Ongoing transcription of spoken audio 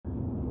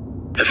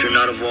If you're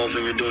not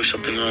evolving, you're doing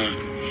something wrong.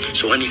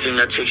 So anything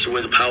that takes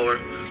away the power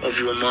of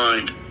your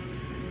mind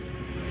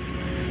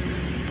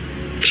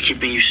is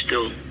keeping you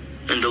still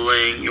and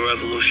delaying your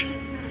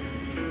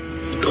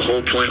evolution. The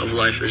whole point of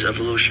life is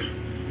evolution.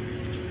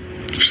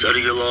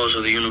 Study your laws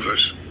of the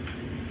universe.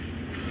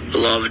 The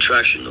law of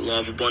attraction, the law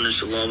of abundance,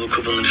 the law of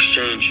equivalent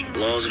exchange, the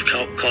laws of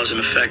cause and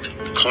effect,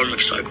 the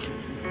karmic cycle.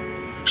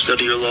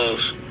 Study your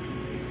laws.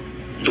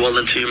 Dwell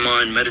into your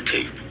mind,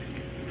 meditate.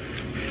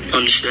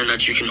 Understand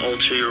that you can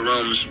alter your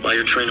realms by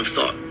your train of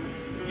thought.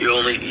 You're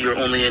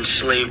only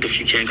enslaved if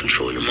you can't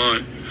control your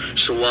mind.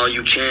 So while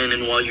you can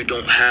and while you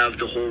don't have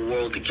the whole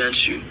world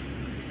against you,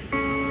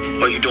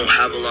 or you don't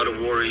have a lot of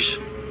worries,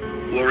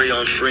 worry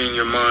on freeing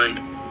your mind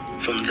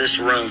from this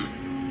realm.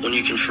 When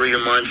you can free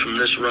your mind from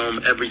this realm,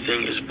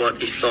 everything is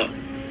but a thought.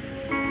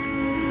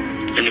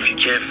 And if you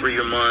can't free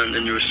your mind,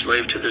 then you're a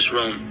slave to this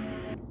realm.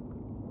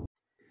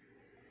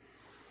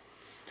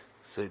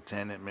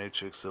 Satanic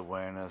Matrix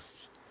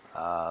Awareness,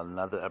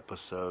 another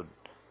episode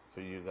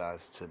for you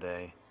guys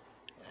today,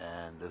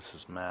 and this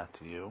is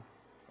Matthew,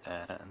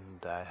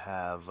 and I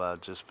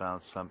have just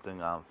found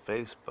something on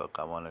Facebook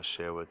I want to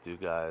share with you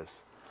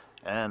guys,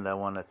 and I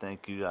want to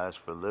thank you guys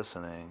for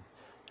listening,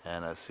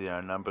 and I see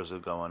our numbers are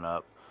going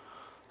up,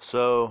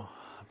 so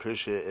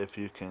appreciate if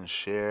you can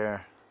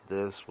share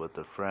this with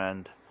a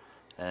friend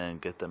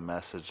and get the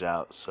message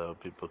out so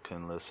people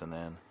can listen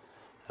in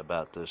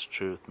about this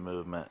truth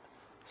movement.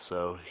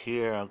 So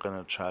here I'm going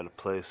to try to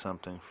play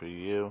something for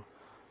you.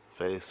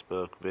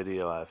 Facebook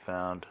video I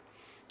found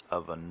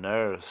of a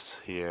nurse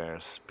here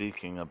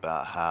speaking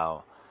about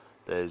how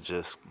they're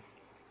just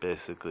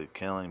basically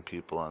killing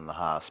people in the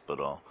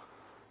hospital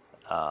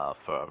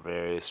for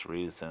various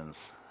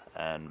reasons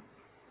and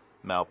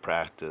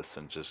malpractice,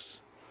 and just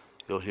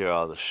you'll hear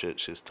all the shit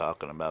she's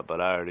talking about. But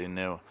I already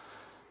knew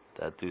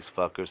that these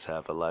fuckers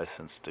have a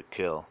license to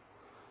kill,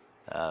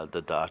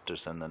 the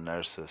doctors and the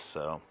nurses.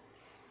 So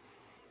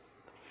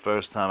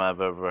first time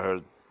I've ever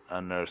heard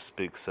a nurse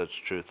speak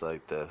such truth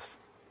like this.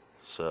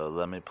 So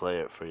let me play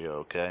it for you,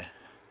 okay?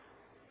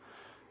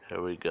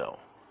 Here we go.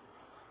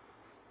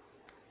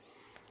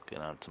 Get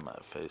onto my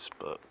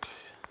Facebook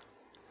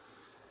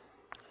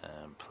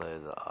and play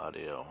the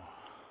audio.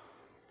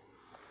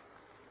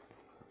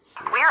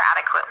 We're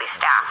adequately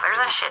staffed. There's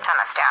a shit ton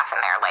of staff in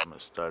there. I'm gonna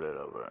start it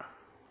over.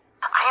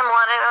 I am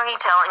literally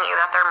telling you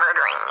that they're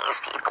murdering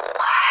these people,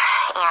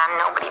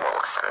 and nobody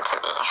will listen to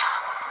me.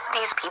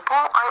 These people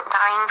aren't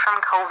dying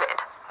from COVID.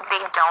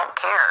 They don't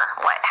care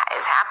what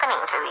is happening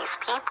to these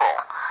people.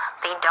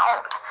 They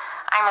don't.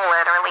 I'm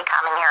literally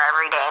coming here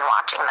every day and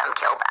watching them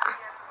kill them.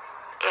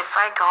 It's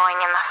like going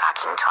in the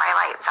fucking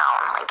Twilight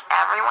Zone. Like,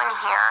 everyone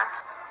here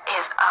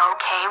is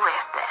okay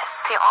with this.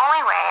 The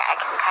only way I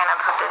can kind of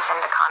put this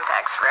into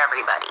context for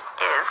everybody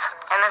is,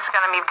 and this is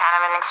going to be kind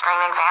of an extreme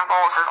example,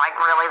 this is like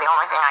really the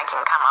only thing I can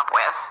come up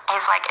with,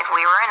 is like if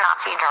we were in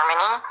Nazi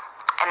Germany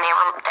and they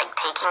were like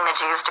taking the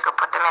Jews to go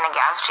put them in a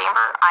gas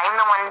chamber, I'm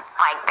the one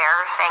like there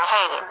saying,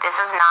 hey, this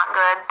is not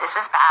good, this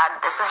is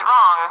bad, this is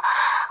wrong,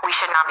 we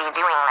should not be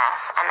doing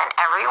this. And then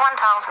everyone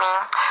tells me,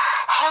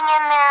 hang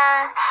in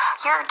there,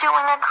 you're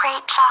doing a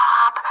great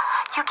job,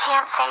 you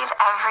can't save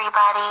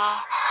everybody.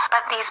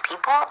 But these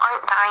people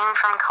aren't dying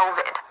from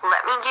COVID.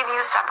 Let me give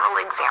you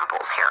several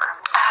examples here.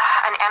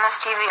 An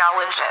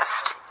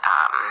anesthesiologist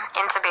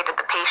intubated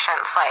the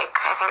patient's, like,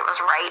 I think it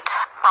was right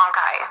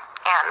bronchi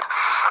and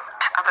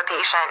of a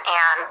patient,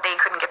 and they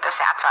couldn't get the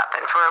sats up,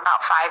 and for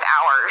about 5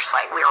 hours,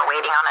 like, we were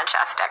waiting on a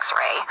chest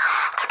x-ray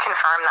to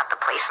confirm that the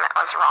placement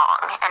was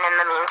wrong. And in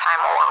the meantime,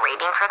 while we're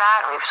waiting for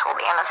that, we've told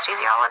the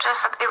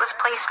anesthesiologist that it was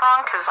placed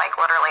wrong, because, like,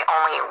 literally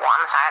only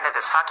one side of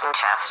his fucking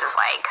chest is,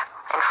 like,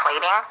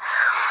 inflating.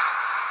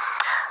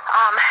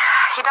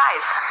 He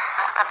dies.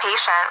 A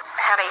patient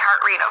had a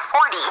heart rate of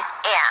 40,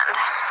 and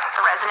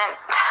the resident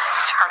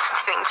starts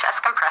doing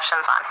chest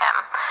compressions on him,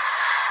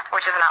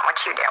 which is not what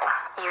you do.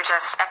 You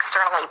just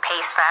externally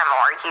pace them,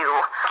 or you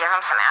give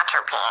him some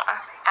atropine.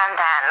 And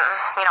then,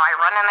 you know, I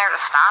run in there to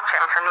stop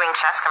him from doing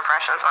chest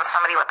compressions on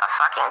somebody with a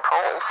fucking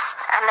pulse.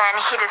 And then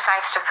he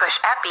decides to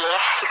push epi.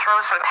 He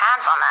throws some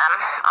pads on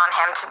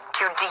him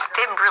to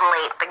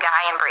defibrillate the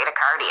guy in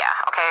bradycardia.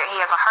 Okay,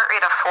 he has a heart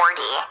rate of 40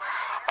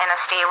 and a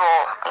stable,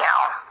 you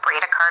know,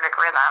 bradycardic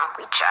rhythm.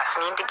 We just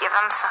need to give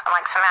him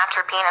some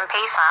atropine and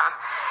pace him.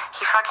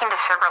 He fucking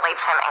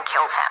defibrillates him and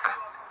kills him.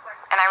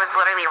 And I was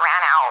literally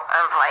ran out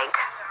of, like,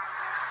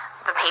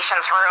 the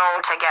patient's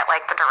room to get,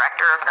 like, the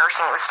director of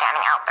nursing who was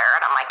standing out there.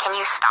 And I'm like, can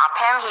you stop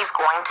him? He's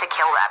going to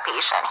kill that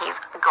patient. He's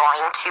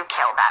going to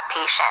kill that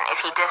patient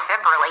if he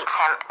defibrillates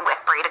him with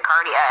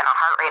bradycardia and a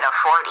heart rate of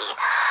 40.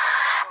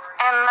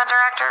 And the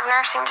director of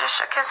nursing just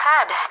shook his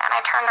head. And I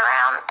turned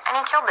around, and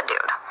he killed the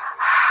dude.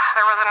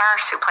 There was a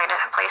nurse who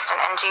placed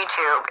an NG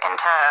tube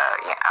into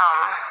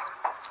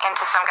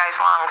some guy's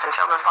lungs and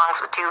filled his lungs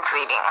with tube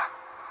feeding.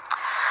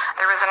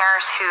 There was a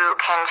nurse who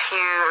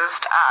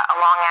confused a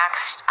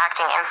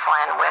long-acting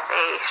insulin with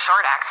a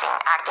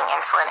short-acting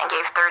insulin and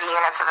gave 30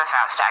 units of a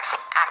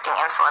fast-acting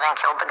insulin and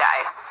killed the guy.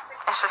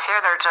 It's just here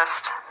they're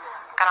just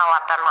gonna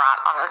let them rot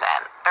on the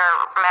vent. They're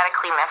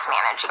medically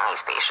mismanaging these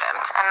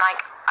patients. And,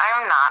 like,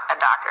 I'm not a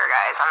doctor,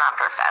 guys. I'm not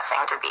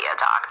professing to be a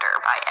doctor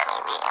by any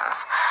means.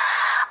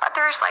 But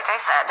there's, like I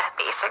said,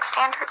 basic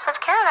standards of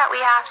care that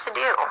we have to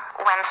do.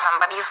 When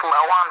somebody's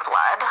low on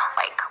blood,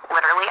 like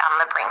literally on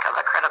the brink of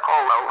a critical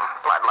low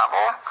blood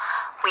level,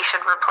 we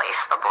should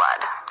replace the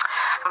blood.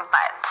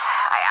 But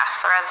I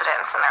asked the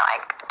residents, and they're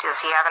like,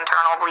 does he have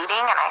internal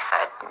bleeding? And I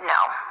said,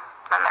 no.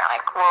 And they're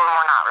like, well,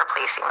 we're not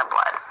replacing the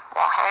blood.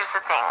 Well, here's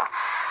the thing.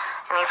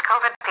 In these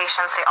COVID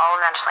patients, they all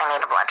eventually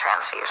need a blood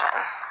transfusion.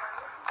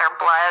 Their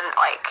blood,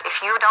 like, if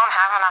you don't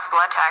have enough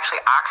blood to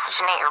actually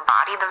oxygenate your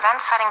body, the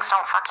vent settings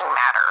don't fucking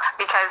matter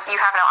because you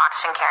have no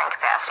oxygen carrying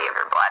capacity of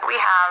your blood. We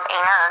have a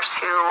nurse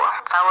who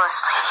fell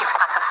asleep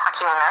at the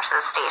fucking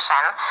nurse's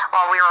station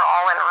while we were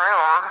all in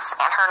rooms,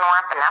 and her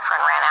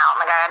norepinephrine ran out,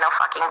 and the guy had no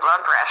fucking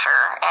blood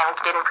pressure and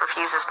didn't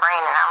perfuse his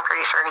brain, and I'm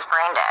pretty sure he's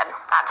brain dead.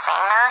 That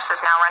same nurse is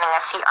now running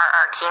a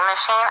CRRT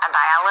machine, a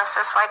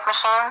dialysis-like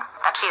machine,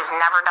 that she has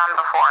never done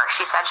before.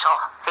 She said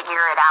she'll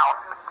figure it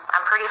out.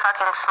 I'm pretty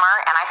fucking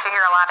smart, and I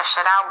figure a lot of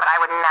shit out, but I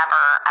would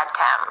never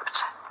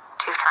attempt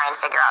to try and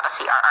figure out a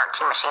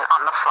CRRT machine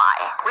on the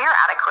fly. We are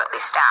adequately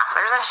staffed.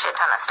 There's a shit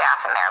ton of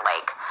staff in there,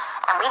 like,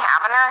 and we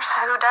have a nurse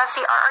who does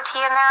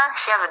CRRT in there.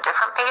 She has a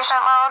different patient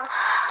load.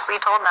 We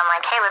told them,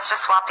 like, hey, let's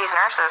just swap these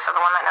nurses so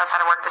the one that knows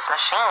how to work this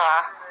machine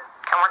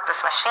can work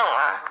this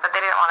machine, but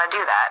they didn't want to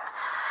do that.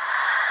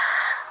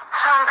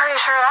 So I'm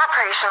pretty sure that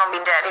patient will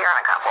be dead here in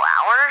a couple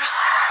hours.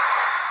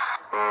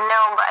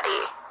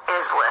 Nobody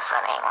is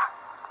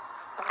listening.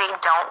 They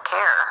don't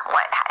care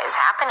what is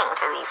happening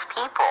to these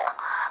people.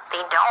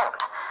 They don't.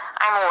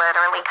 I'm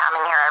literally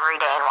coming here every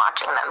day and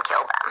watching them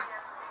kill them.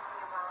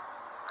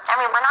 I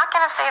mean, we're not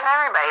going to save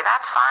everybody.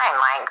 That's fine.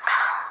 Like,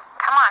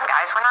 come on,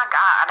 guys. We're not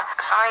God.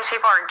 Some of these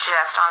people are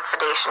just on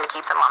sedation to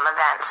keep them on the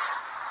vents.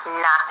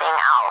 Nothing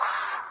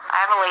else.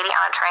 I have a lady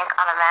on a tranq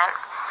on a vent,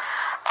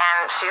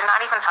 and she's not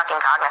even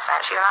fucking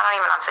cognizant. She's not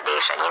even on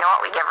sedation. You know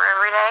what we give her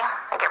every day?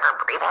 We give her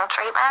breathing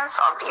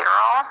treatments,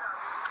 albuterol,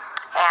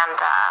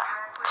 and,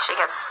 she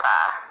gets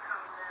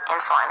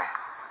insulin.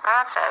 And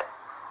that's it.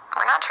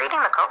 We're not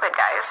treating the COVID,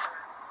 guys.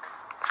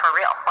 For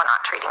real, we're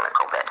not treating the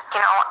COVID.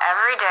 You know,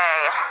 every day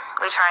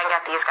we try and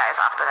get these guys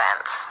off the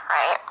vents,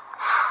 right?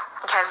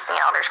 Because,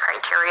 you know, there's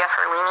criteria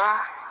for weaning.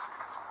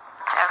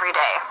 Every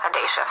day, the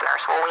day shift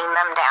nurse will wean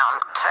them down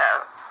to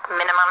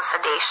minimum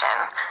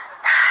sedation.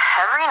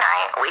 Every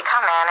night, we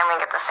come in and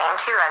we get the same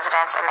two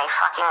residents, and they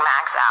fucking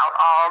max out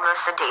all the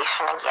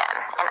sedation again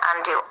and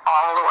undo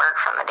all the work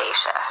from the day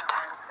shift.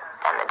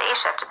 Then the day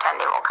shift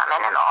attendant will come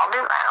in and they'll all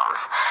do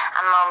rounds.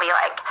 And they'll be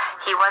like,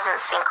 he wasn't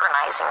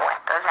synchronizing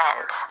with the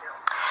vent.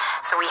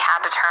 So we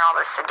had to turn all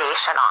the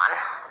sedation on.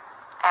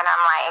 And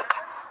I'm like,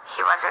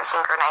 he wasn't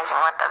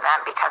synchronizing with the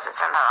vent because it's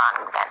in the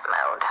wrong vent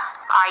mode.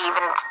 I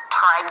even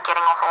tried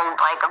getting a hold,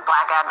 like, of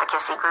black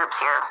advocacy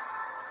groups here.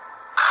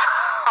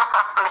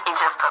 They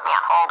just put me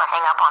on hold or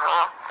hang up on me.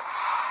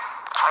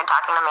 Tried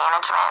talking to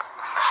management.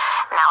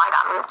 Now I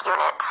got moved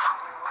units.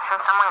 And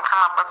someone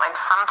come up with, like,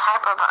 some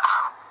type of a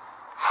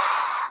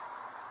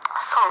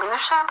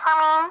solution for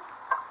me,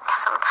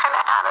 because I'm kind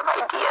of out of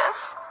ideas.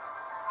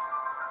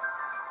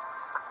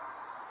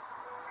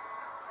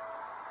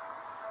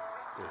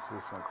 This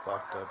is some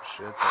fucked up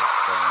shit that's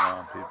going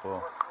on,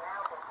 people.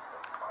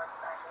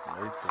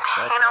 Wake the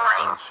fuck You know, up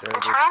like, and share I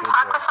this try and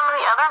talk video. with some of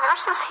the other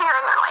nurses here,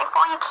 and they're like,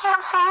 well, you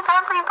can't save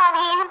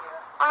everybody.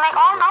 And they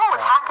all know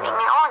what's happening.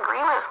 They all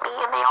agree with me,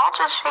 and they all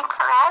just shake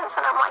their heads,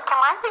 and I'm like, am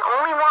I the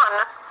only one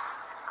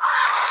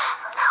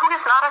who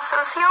is not a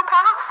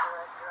sociopath?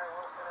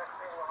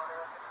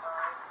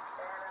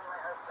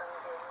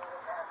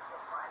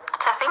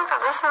 To think that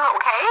this is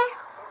okay?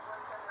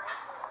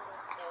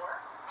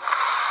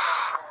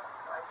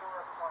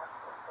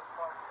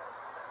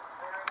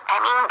 I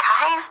mean,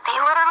 guys, they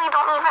literally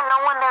don't even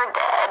know when they're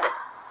dead.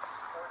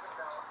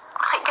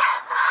 Like,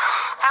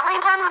 how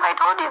many times have I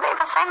told you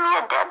they've assigned me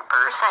a dead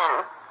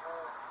person?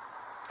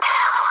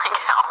 Like,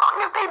 how long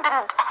have they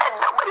been dead?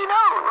 Nobody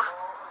knows.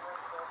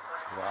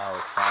 Wow,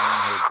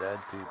 assigning her dead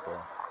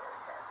people.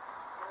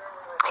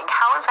 Like,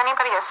 how is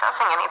anybody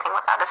assessing anything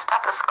without a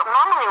stethoscope?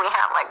 Normally we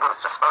have, like, those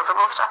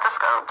disposable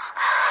stethoscopes.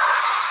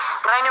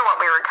 But I knew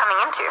what we were coming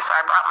into, so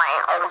I brought my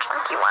old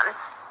junky one.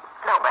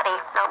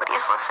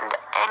 Nobody's listened to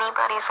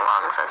anybody's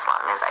lungs as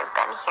long as I've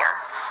been here.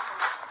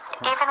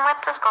 Even with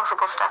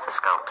disposable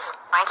stethoscopes.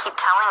 I keep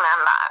telling them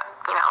that,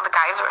 you know, the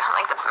guys are,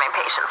 like, my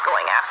patient's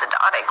going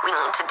acidotic. We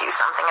need to do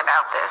something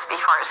about this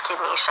before his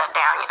kidneys shut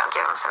down. You know,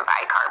 give him some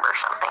bicarb or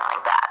something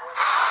like that.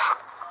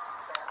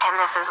 And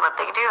this is what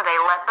they do. They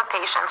let the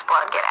patient's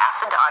blood get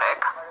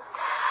acidotic.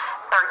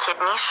 Their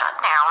kidneys shut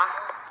down.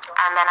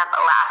 And then at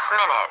the last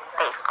minute,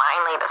 they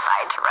finally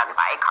decide to run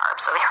bicarb.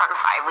 So they run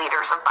 5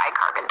 liters of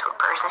bicarb into a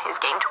person who's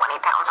gained 20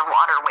 pounds of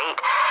water weight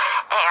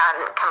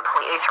and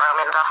completely throw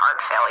him into heart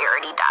failure,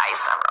 and he dies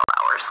several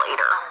hours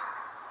later.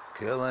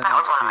 Killing That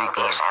was one of my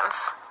people.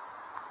 patients.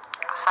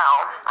 So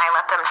I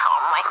let them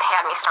home. Like, they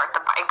had me start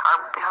the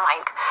bicarb,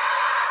 like,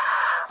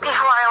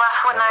 before I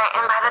left one night.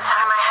 And by the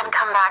time I had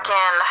come back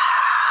in,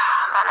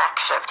 The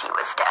next shift, he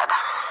was dead.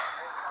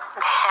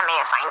 And they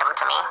assigned him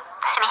to me.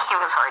 And he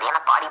was already in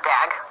a body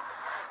bag.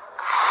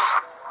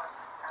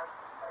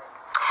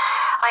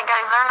 Like,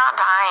 guys, they're not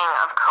dying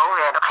of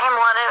COVID. I am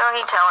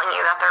literally telling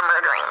you that they're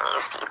murdering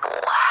these people.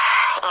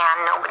 And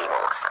nobody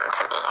will listen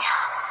to me.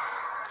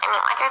 I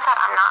mean, like I said,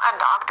 I'm not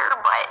a doctor,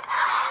 but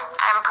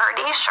I'm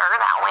pretty sure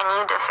that when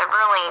you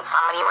defibrillate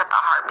somebody with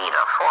a heartbeat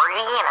of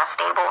 40 in a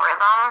stable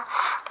rhythm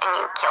and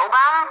you kill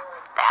them,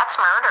 that's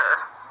murder.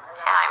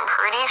 And I'm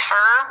pretty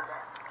sure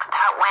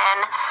that when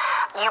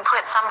you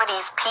put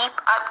somebody's PEEP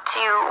up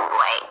to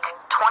like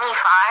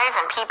 25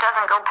 and PEEP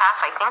doesn't go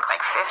past, I think, like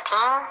 15,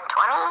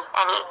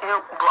 20, and you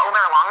blow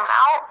their lungs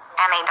out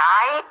and they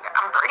die,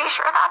 I'm pretty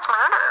sure that's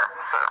murder.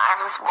 I've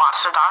just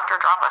watched a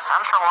doctor drop a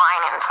central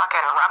line and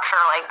fucking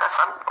rupture like the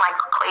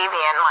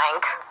subclavian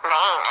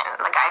vein,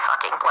 and the guy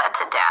fucking bled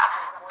to death.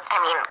 I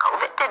mean,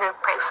 COVID didn't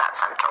break that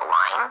central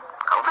line.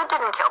 COVID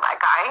didn't kill that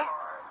guy.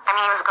 I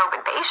mean, he was a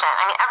COVID patient.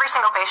 I mean, every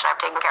single patient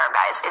I've taken care of,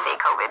 guys, is a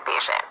COVID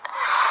patient.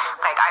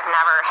 Like, I've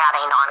never had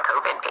a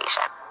non-COVID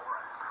patient.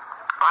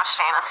 Watched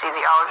an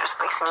anesthesiologist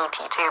place an ET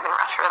tube and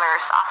rupture their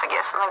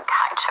esophagus, and the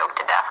guy choked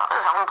to death on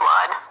his own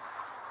blood.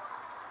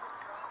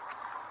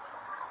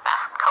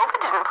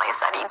 COVID didn't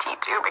place that ET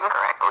tube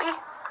incorrectly.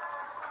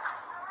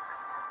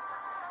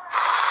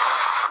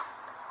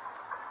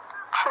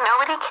 And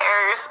nobody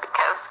cares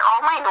because they're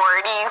all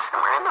minorities and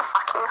we're in the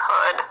fucking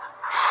hood.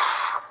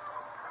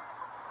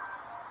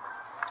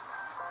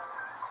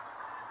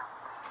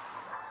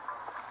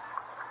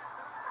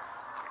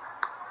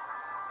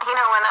 You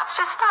know, and that's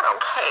just not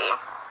okay.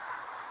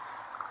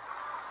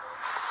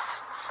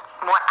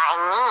 What I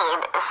need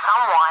is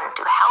someone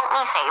to help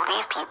me save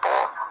these people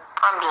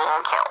from being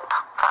killed,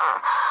 from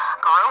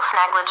gross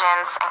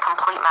negligence and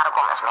complete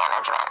medical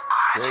mismanagement.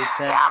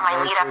 Yeah, my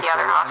lead at the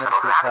other hospital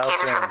who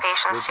advocated for the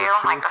patients too.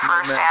 Like the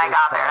first day I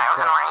got there and I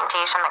was in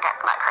orientation, that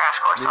crash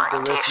course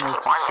orientation, he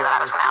warned me that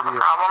I was going to have a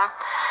problem.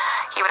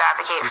 He would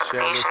advocate for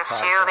the patients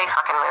too. They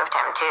fucking moved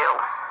him too.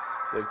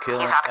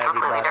 He's at a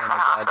completely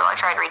different hospital. I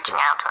tried reaching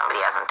out to him, but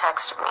he hasn't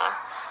texted me.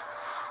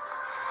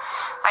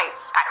 Like,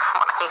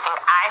 you think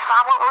I saw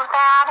what was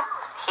bad?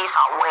 He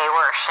saw way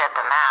worse shit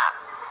than that.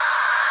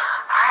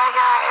 Alright,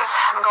 guys,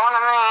 I'm going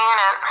to the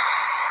unit.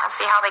 Let's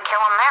see how they kill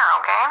him there,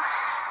 okay?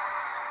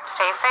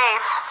 Stay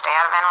safe. Stay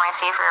out of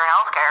NYC for your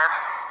healthcare.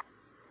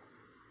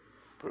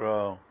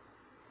 Bro,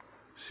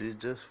 she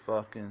just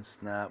fucking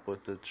snapped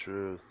with the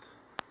truth.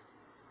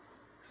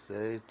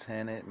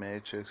 Satanic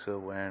Matrix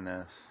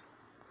awareness.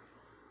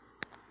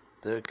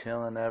 They're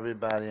killing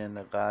everybody in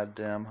the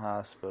goddamn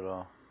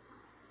hospital.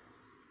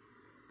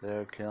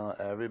 They're killing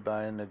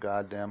everybody in the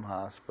goddamn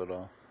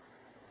hospital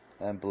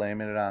and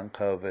blaming it on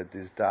COVID.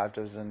 These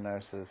doctors and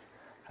nurses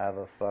have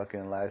a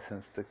fucking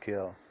license to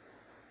kill.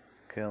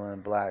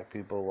 Killing black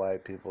people,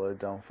 white people, it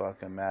don't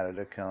fucking matter.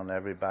 They're killing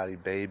everybody,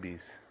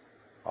 babies.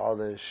 All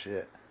this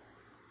shit.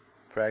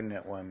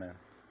 Pregnant women.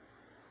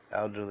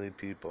 Elderly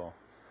people.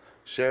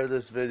 Share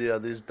this video.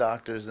 These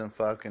doctors and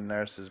fucking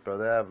nurses, bro,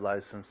 they have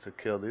license to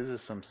kill. These are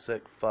some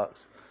sick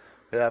fucks.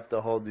 We have to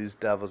hold these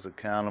devils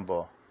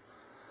accountable.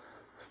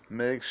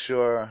 Make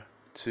sure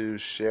to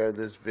share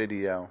this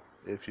video.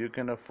 If you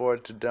can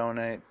afford to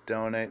donate,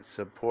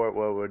 support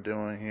what we're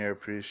doing here,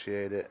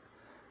 appreciate it.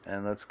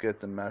 And let's get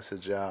the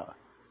message out.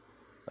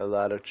 A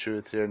lot of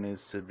truth here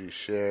needs to be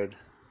shared.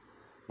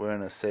 We're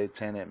in a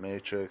satanic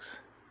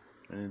matrix.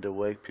 We need to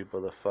wake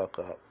people the fuck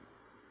up.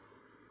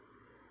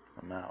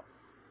 I'm out.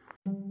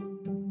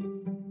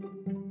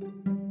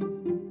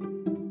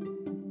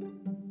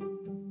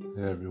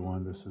 Hey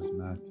everyone, this is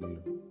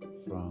Matthew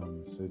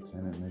from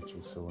Satanic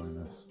Matrix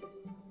Awareness,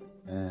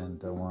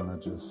 and I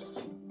want to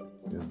just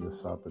give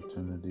this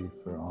opportunity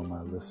for all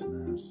my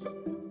listeners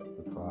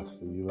across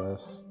the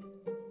U.S.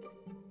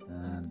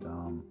 And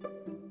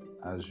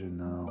as you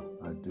know,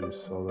 I do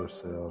solar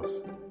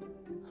sales,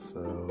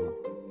 so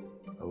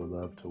I would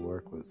love to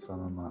work with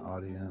some of my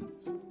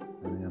audience,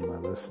 any of my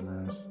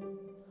listeners,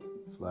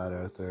 flat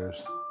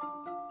earthers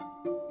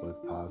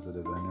with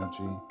positive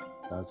energy.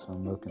 That's what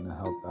I'm looking to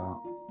help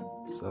out.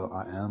 So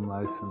I am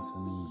licensed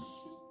in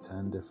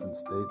 10 different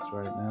states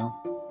right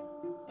now.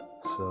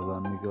 So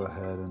let me go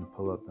ahead and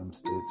pull up them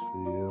states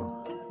for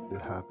you. If you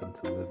happen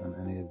to live in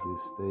any of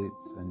these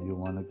states and you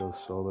want to go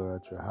solar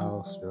at your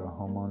house, you're a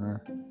homeowner,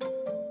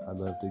 I'd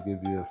love to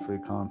give you a free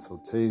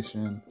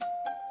consultation.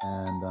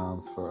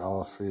 And for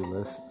all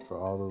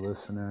the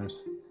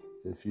listeners,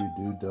 if you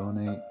do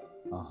donate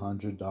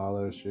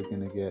 $100, you're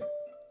going to get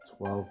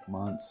 12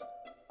 months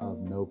of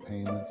no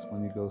payments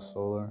when you go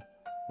solar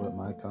with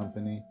my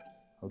company.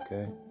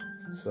 Okay,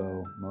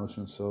 so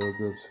Motion Solar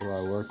Groups, who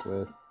I work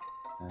with,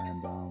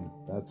 and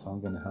that's how I'm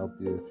going to help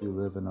you if you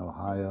live in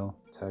Ohio,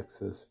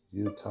 Texas,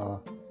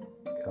 Utah,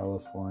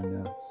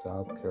 California,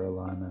 South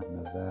Carolina,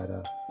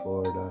 Nevada,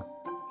 Florida,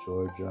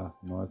 Georgia,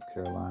 North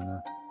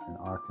Carolina, and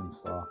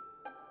Arkansas.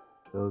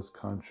 Those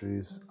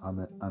countries,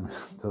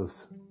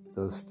 those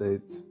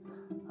states,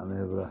 I'm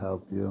able to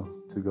help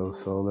you to go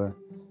solar,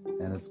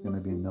 and it's going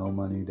to be no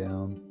money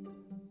down,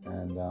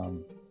 and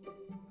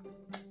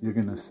you're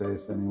going to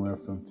save anywhere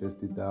from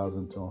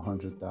 $50,000 to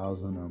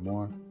 $100,000 or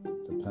more,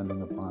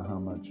 depending upon how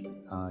much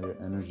your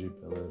energy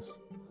bill is.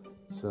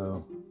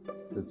 So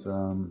it's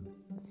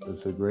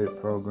a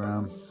great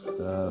program.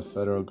 The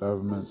federal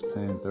government's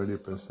paying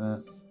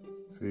 30%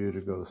 for you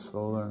to go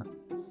solar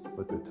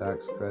with the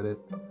tax credit.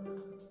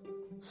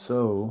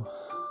 So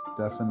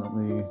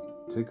definitely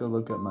take a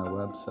look at my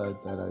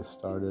website that I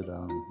started.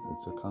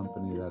 It's a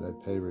company that I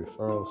pay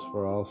referrals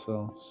for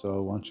also.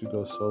 So once you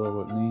go solar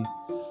with me,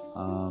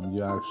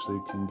 you actually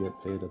can get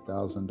paid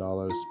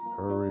 $1,000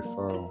 per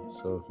referral.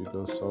 So if you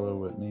go solar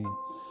with me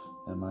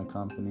and my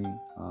company,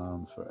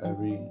 for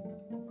every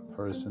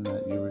person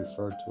that you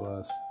refer to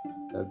us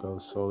that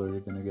goes solar,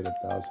 you're going to get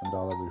 $1,000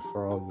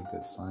 referral. You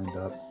get signed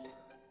up,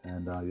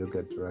 and you'll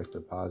get direct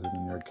deposit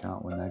in your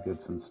account when that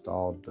gets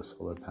installed, the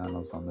solar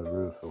panels on the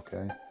roof,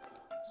 okay?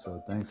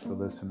 So thanks for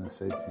listening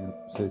to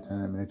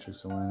Satanic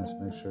Matrix Awareness.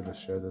 Make sure to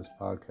share this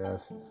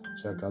podcast.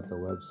 Check out the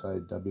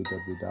website,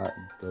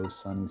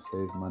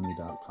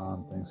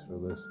 www.gosunnysavemoney.com. Thanks for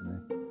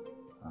listening.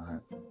 All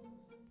right.